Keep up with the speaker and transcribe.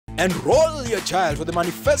Enroll your child for the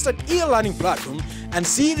manifested e-learning platform and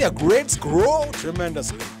see their grades grow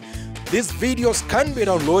tremendously. These videos can be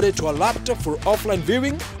downloaded to a laptop for offline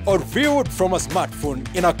viewing or viewed from a smartphone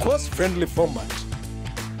in a cost-friendly format.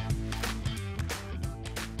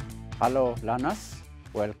 Hello learners,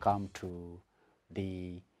 welcome to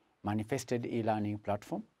the manifested e-learning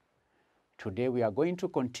platform. Today we are going to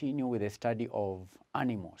continue with the study of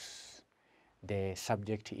animals. The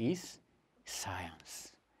subject is science.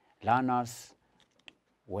 Learners,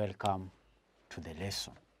 welcome to the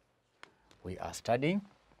lesson. We are studying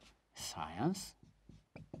science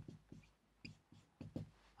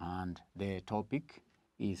and the topic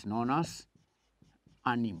is known as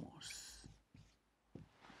animals.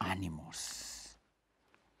 Animals.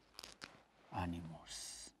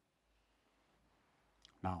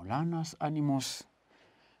 Now, learners, animals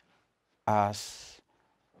are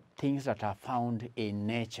things that are found in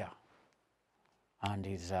nature and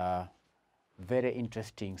is a very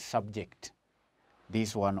interesting subject,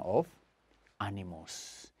 this one of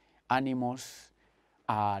animals. Animals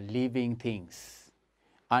are living things.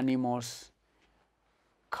 Animals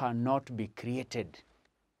cannot be created.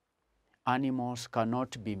 Animals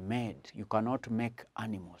cannot be made. You cannot make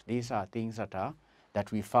animals. These are things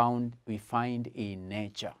that we find in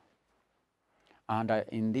nature. And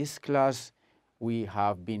in this class, we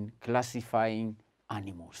have been classifying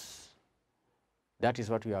animals. That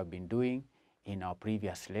is what we have been doing in our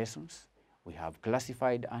previous lessons. We have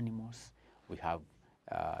classified animals. We have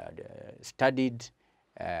studied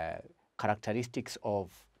characteristics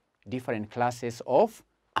of different classes of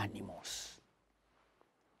animals.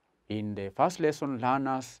 In the first lesson,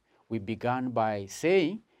 learners, we began by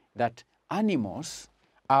saying that animals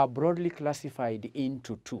are broadly classified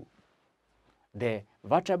into two: the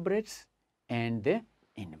vertebrates and the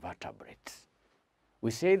invertebrates.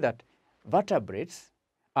 We say that vertebrates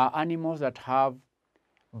are animals that have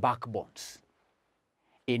backbones.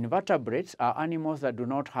 Invertebrates are animals that do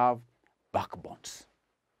not have backbones.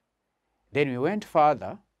 Then we went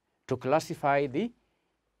further to classify the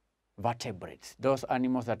vertebrates, those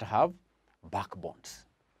animals that have backbones.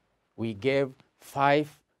 We gave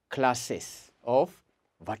 5 classes of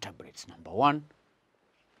vertebrates. Number 1,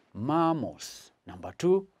 mammals. Number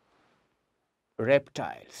 2,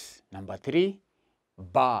 reptiles. Number 3,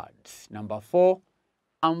 birds. Number 4,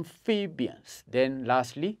 amphibians. Then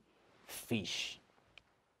lastly, fish.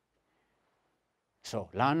 So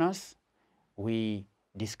learners, we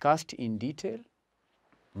discussed in detail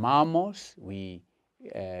mammals. We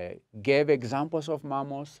gave examples of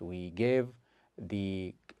mammals. We gave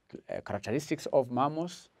the characteristics of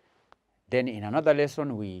mammals. Then in another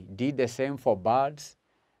lesson, we did the same for birds.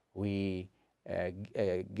 We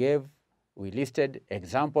listed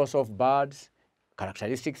examples of birds,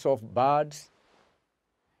 characteristics of birds.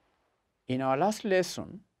 In our last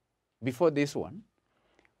lesson, before this one,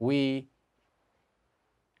 we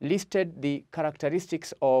listed the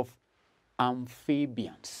characteristics of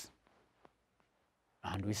amphibians.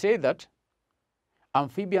 And we say that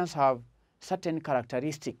amphibians have certain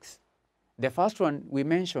characteristics. The first one we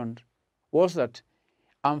mentioned was that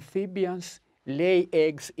amphibians lay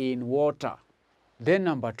eggs in water. Then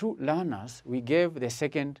number 2, learners, we gave the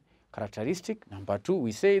second characteristic. Number 2,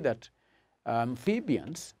 we say that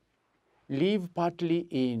amphibians live partly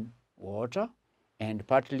in water and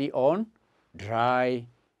partly on dry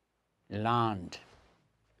land.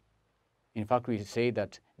 In fact, we say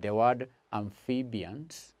that the word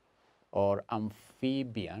amphibians or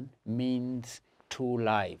amphibian means 2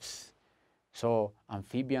 lives. So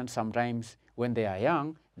amphibians, sometimes when they are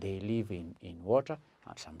young, they live in water,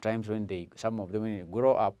 and sometimes when some of them, when they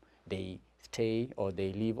grow up, they stay or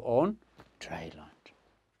they live on dry land.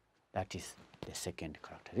 That is the second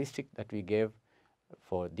characteristic that we gave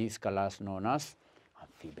for this class known as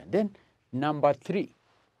amphibian. Then number 3,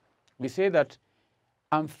 we say that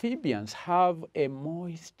amphibians have a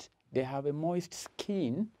moist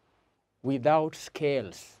skin without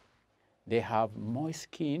scales. They have moist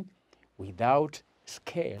skin without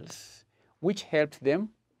scales, which helps them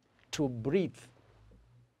to breathe.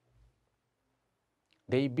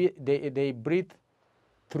 They breathe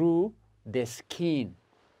through the skin.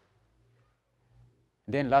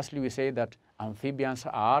 Then lastly, we say that amphibians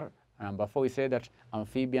are, number 4, we say that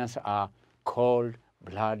amphibians are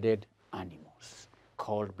cold-blooded animals.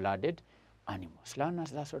 Cold-blooded animals.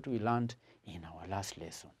 Learners, that's what we learned in our last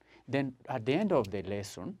lesson. Then at the end of the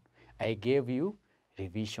lesson, I gave you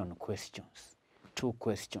revision questions, 2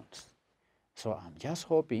 questions. So I'm just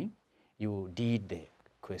hoping you did the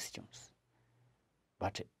questions.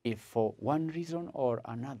 But if for one reason or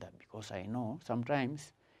another, because I know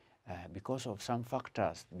sometimes because of some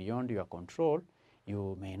factors beyond your control,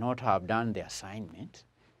 you may not have done the assignment.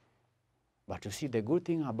 But you see, the good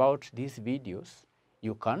thing about these videos,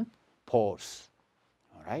 you can pause.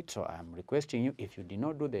 All right, so I'm requesting you, if you did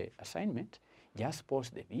not do the assignment, just pause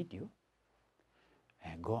the video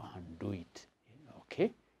and go and do it,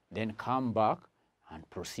 okay? Then come back and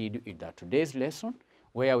proceed with today's lesson,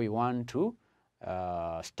 where we want to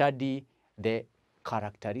study the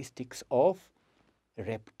characteristics of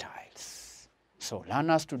reptiles. So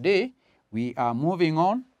learners, today we are moving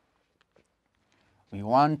on. We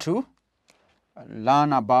want to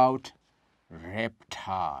learn about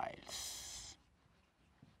reptiles.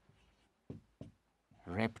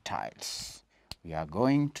 Reptiles. We are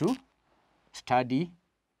going to study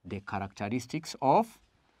the characteristics of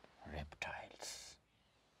reptiles.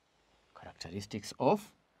 Characteristics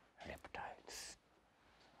of reptiles.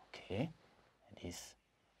 Okay, this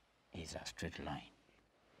is a straight line.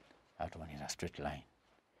 That one is a straight line.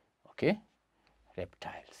 Okay,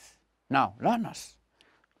 reptiles. Now, learners,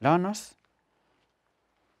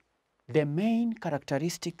 the main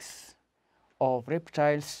characteristics of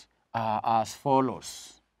reptiles are as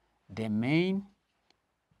follows. The main,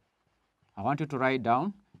 I want you to write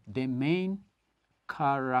down the main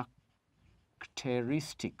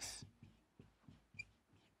characteristics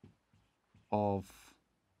of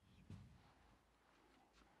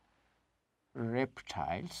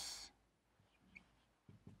reptiles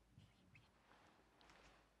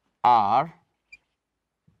are,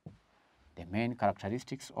 the main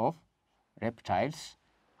characteristics of reptiles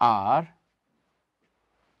are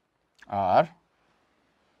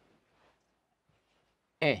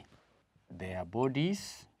A, their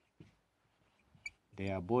bodies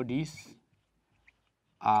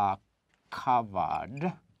are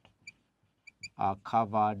covered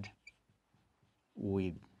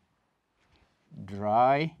with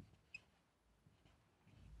dry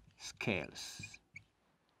scales.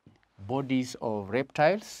 Bodies of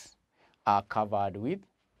reptiles are covered with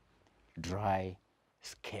dry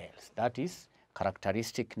scales. That is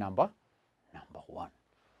characteristic number one.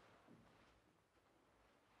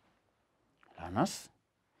 Learners,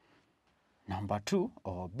 number 2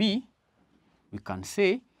 or B, we can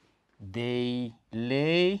say they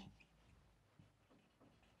lay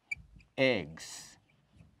eggs.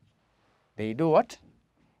 They do what?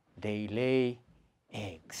 They lay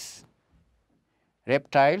eggs.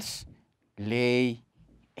 Reptiles lay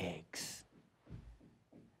eggs.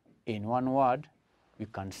 In one word, we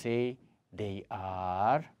can say they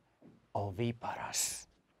are oviparous.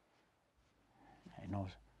 I know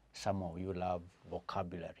some of you love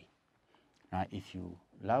vocabulary. Now, if you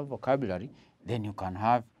love vocabulary, then you can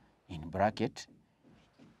have in bracket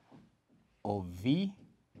oviparous.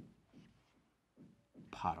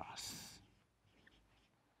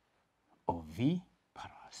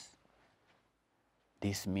 Oviparous.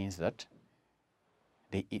 This means that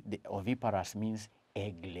the oviparous means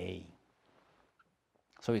egg laying.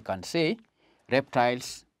 So we can say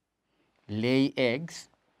reptiles lay eggs,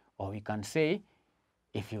 or we can say,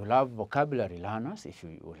 if you love vocabulary, learners, if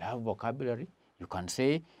you love vocabulary, you can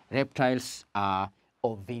say reptiles are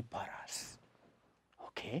oviparous.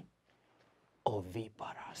 Okay?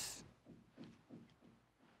 Oviparous.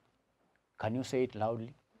 Can you say it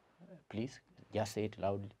loudly? Please, just say it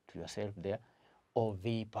loudly to yourself there.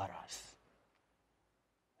 Oviparous.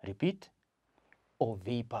 Repeat.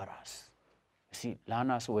 Oviparous. See,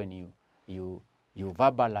 learners, when you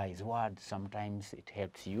verbalize words, sometimes it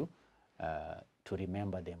helps you to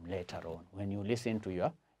remember them later on when you listen to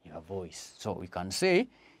your voice. So we can say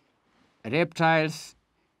reptiles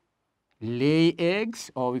lay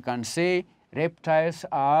eggs, or we can say reptiles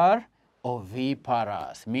are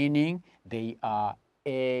oviparous, meaning they are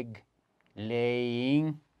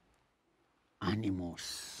egg-laying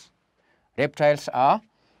animals. Reptiles are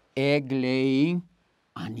egg-laying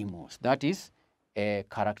animals. That is a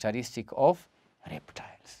characteristic of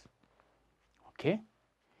reptiles. Okay?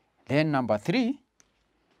 Then number three,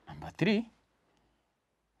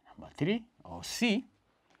 or C,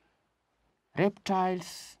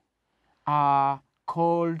 reptiles are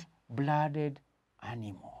cold-blooded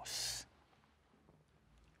animals.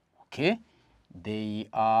 Okay? They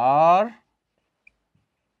are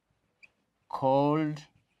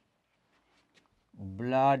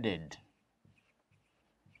cold-blooded.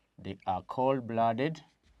 They are cold-blooded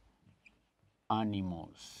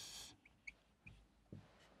animals.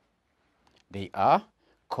 They are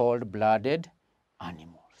cold-blooded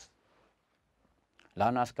animals.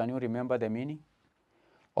 Learners, can you remember the meaning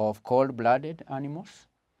of cold-blooded animals?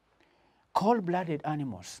 Cold-blooded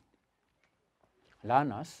animals.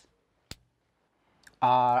 Learners,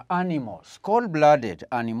 are animals, cold-blooded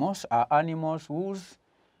animals are animals whose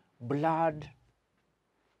blood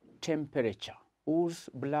temperature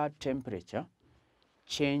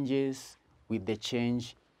changes with the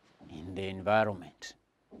change in the environment.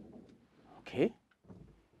 Okay?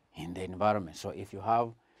 In the environment. So if you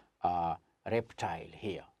have a reptile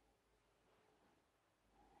here,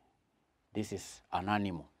 this is an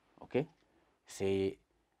animal, okay? Say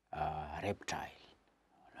reptile,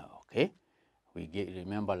 okay?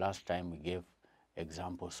 Remember last time we gave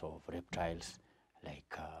examples of reptiles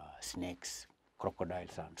like snakes,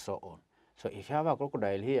 crocodiles, and so on. So if you have a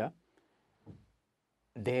crocodile here,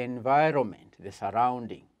 the environment, the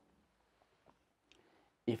surrounding,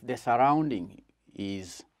 if the surrounding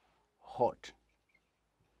is hot,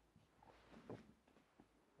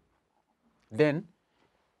 then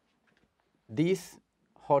this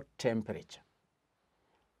hot temperature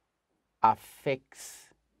affects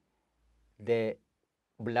the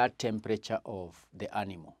blood temperature of the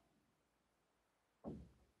animal.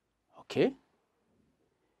 Okay?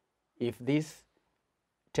 If this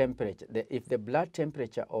temperature, if the blood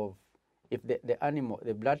temperature of, if the animal,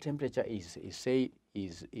 the blood temperature is say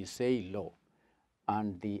low,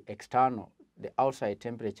 and the external, the outside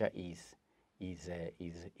temperature is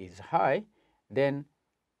high, then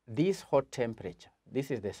this hot temperature, this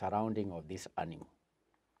is the surrounding of this animal.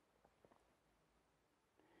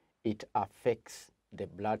 It affects the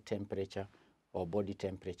blood temperature or body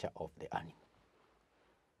temperature of the animal.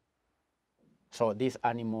 So these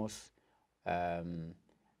animals'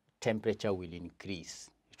 temperature will increase.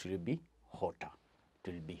 It will be hotter.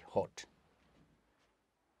 It will be hot.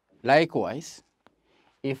 Likewise,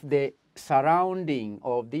 if the surrounding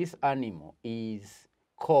of this animal is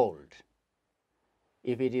cold,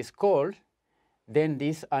 if it is cold, then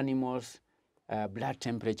this animal's blood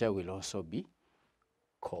temperature will also be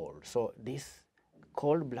cold. So these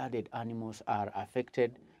cold-blooded animals are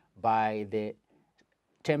affected by the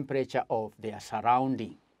temperature of their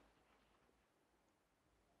surrounding.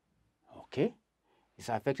 Okay? It's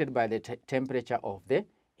affected by the temperature of the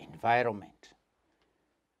environment.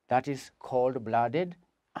 That is cold-blooded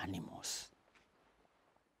animals.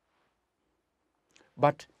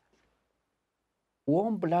 But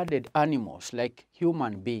warm-blooded animals like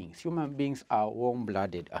human beings are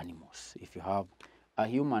warm-blooded animals. If you have a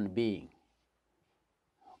human being,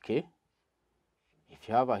 okay? If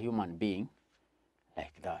you have a human being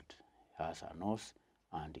like that, has a nose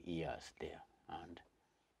and ears there, and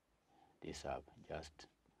these are just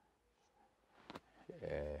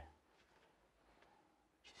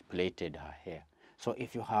she's plaited her hair. So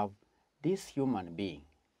if you have this human being,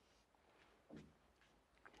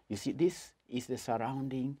 you see, this is the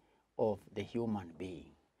surrounding of the human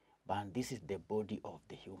being, but this is the body of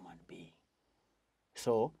the human being.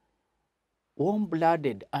 So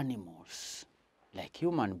warm-blooded animals like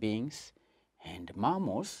human beings and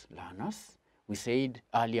mammals, llamas, we said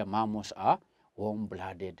earlier mammals are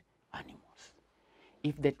warm-blooded animals.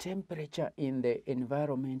 If the temperature in the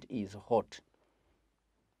environment is hot,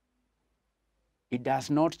 it does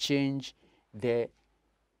not change the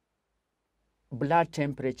blood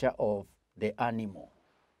temperature of the animal.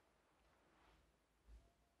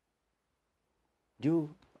 Do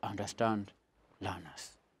you understand,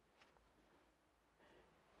 learners?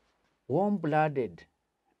 Warm-blooded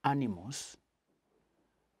animals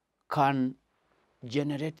can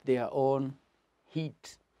generate their own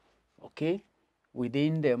heat, okay?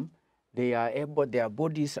 Within them, their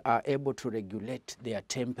bodies are able to regulate their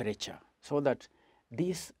temperature so that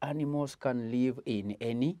these animals can live in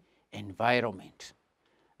any environment.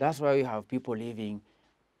 That's why we have people living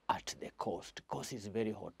at the coast. Coast is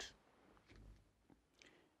very hot.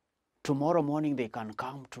 Tomorrow morning they can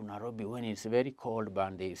come to Nairobi when it's very cold,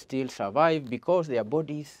 but they still survive because their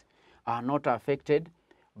bodies are not affected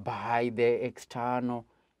by the external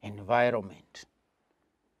environment.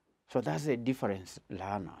 So that's the difference,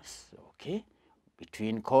 learners, okay,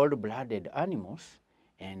 between cold-blooded animals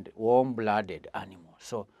and warm-blooded animals.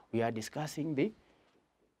 So we are discussing the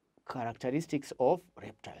characteristics of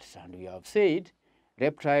reptiles, and we have said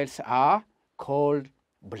reptiles are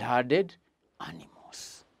cold-blooded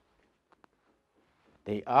animals.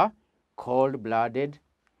 They are cold-blooded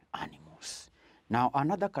animals. Now,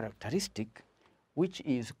 another characteristic which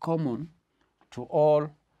is common to all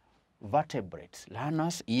vertebrates,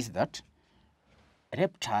 learners, is that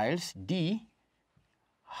reptiles,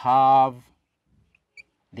 have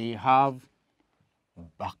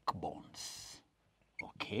backbones,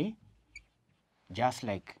 okay? Just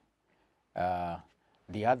like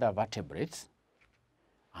the other vertebrates.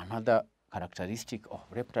 Another characteristic of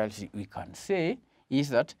reptiles we can say is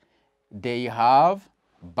that they have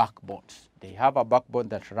backbones. They have a backbone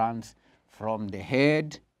that runs from the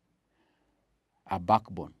head, a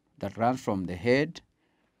backbone that runs from the head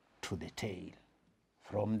to the tail.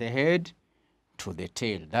 From the head to the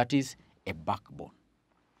tail, that is a backbone.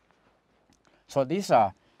 So these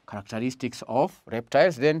are characteristics of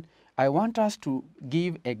reptiles. Then I want us to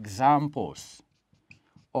give examples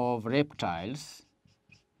of reptiles,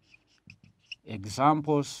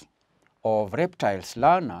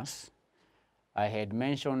 learners. I had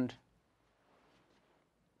mentioned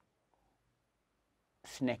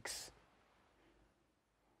snakes.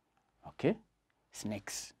 Okay,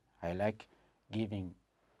 snakes. I like giving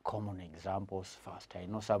common examples first. I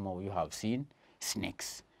know some of you have seen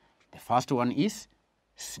snakes. The first one is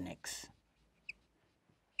snakes.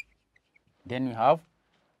 Then we have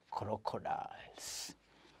crocodiles.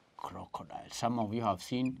 Crocodiles. Some of you have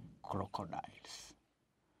seen crocodiles.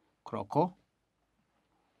 Crocodiles.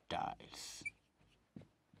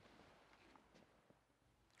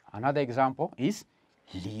 Another example is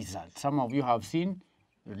lizards. Some of you have seen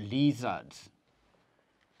lizards.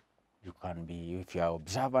 You can be, if you are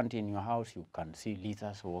observant in your house, you can see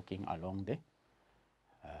lizards walking along the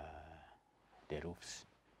roofs.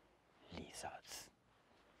 Lizards.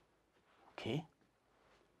 Okay.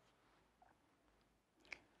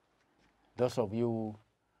 Those of you who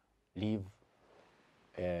live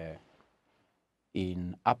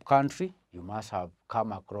in upcountry, you must have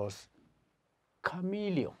come across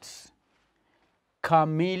chameleons.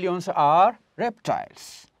 Chameleons are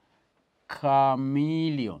reptiles.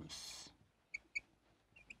 Chameleons.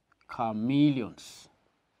 Chameleons.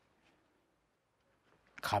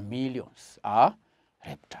 Chameleons are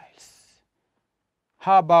reptiles.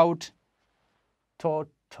 How about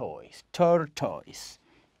tortoise? Tortoise.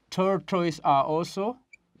 Tortoise are also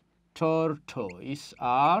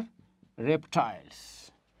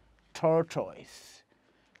reptiles. Tortoise.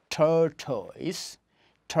 Tortoise.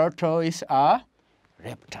 Tortoise are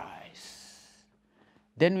reptiles.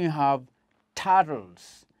 Then we have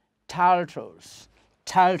turtles. Turtles.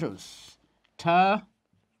 Turtles.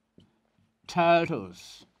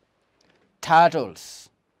 Turtles. Turtles.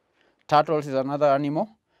 Turtles is another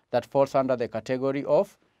animal that falls under the category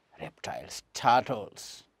of reptiles.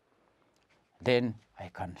 Turtles. Then I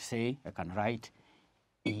can write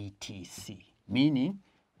ETC, meaning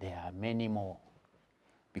there are many more.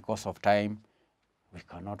 Because of time, we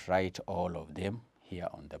cannot write all of them here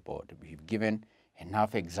on the board. We've given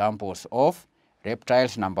enough examples of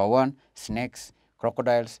reptiles. Number one, snakes,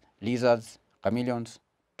 crocodiles, lizards, chameleons,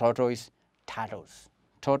 tortoise, turtles.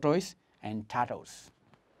 Tortoise and turtles.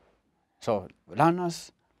 So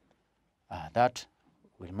learners, that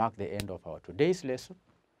will mark the end of our today's lesson.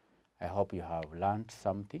 I hope you have learned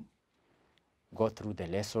something. Go through the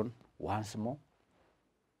lesson once more.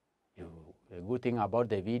 The good thing about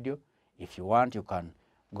the video, if you want, you can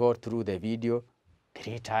go through the video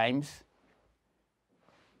 3 times,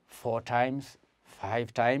 4 times,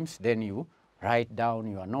 5 times. Then you write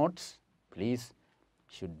down your notes. Please,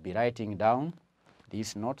 you should be writing down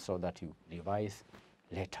these notes so that you revise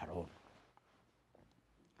later on.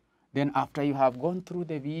 Then after you have gone through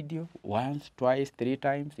the video once, twice, 3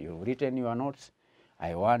 times, you've written your notes,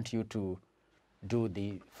 I want you to do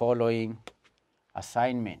the following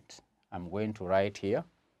assignment. I'm going to write here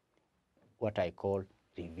what I call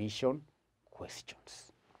revision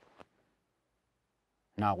questions.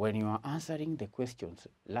 Now, when you are answering the questions,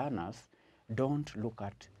 learners, don't look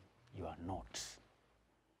at your notes.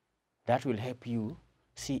 That will help you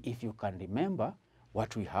see if you can remember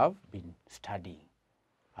what we have been studying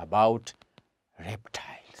about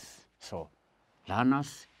reptiles. So,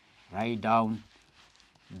 learners, write down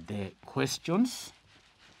the questions.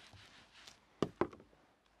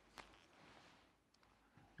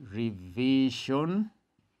 Revision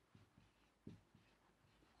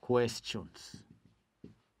questions.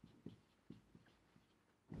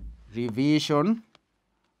 Revision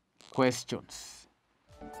questions.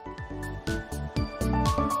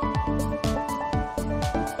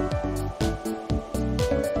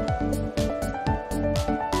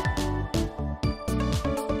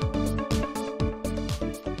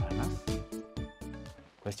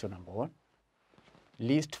 Question number 1.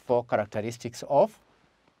 List 4 characteristics of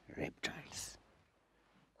reptiles.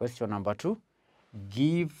 Question number 2.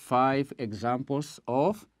 Give 5 examples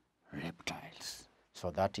of reptiles.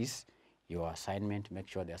 So that is your assignment. Make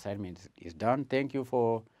sure the assignment is done. Thank you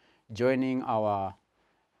for joining our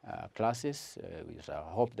classes. I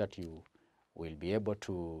hope that you will be able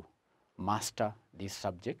to master this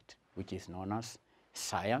subject, which is known as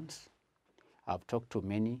science. I've talked to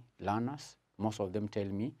many learners. Most of them tell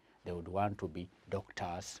me they would want to be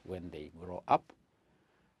doctors when they grow up.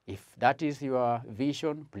 If that is your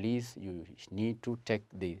vision, please, you need to take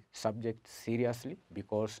the subject seriously,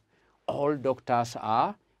 because all doctors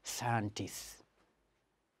are scientists.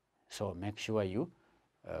 So make sure you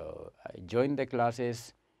join the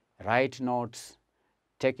classes, write notes,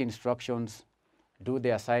 take instructions, do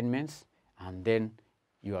the assignments, and then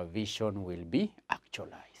your vision will be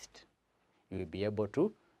actualized. You will be able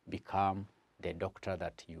to become the doctor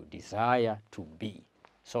that you desire to be.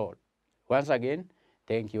 So once again,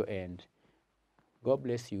 thank you and God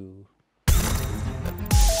bless you.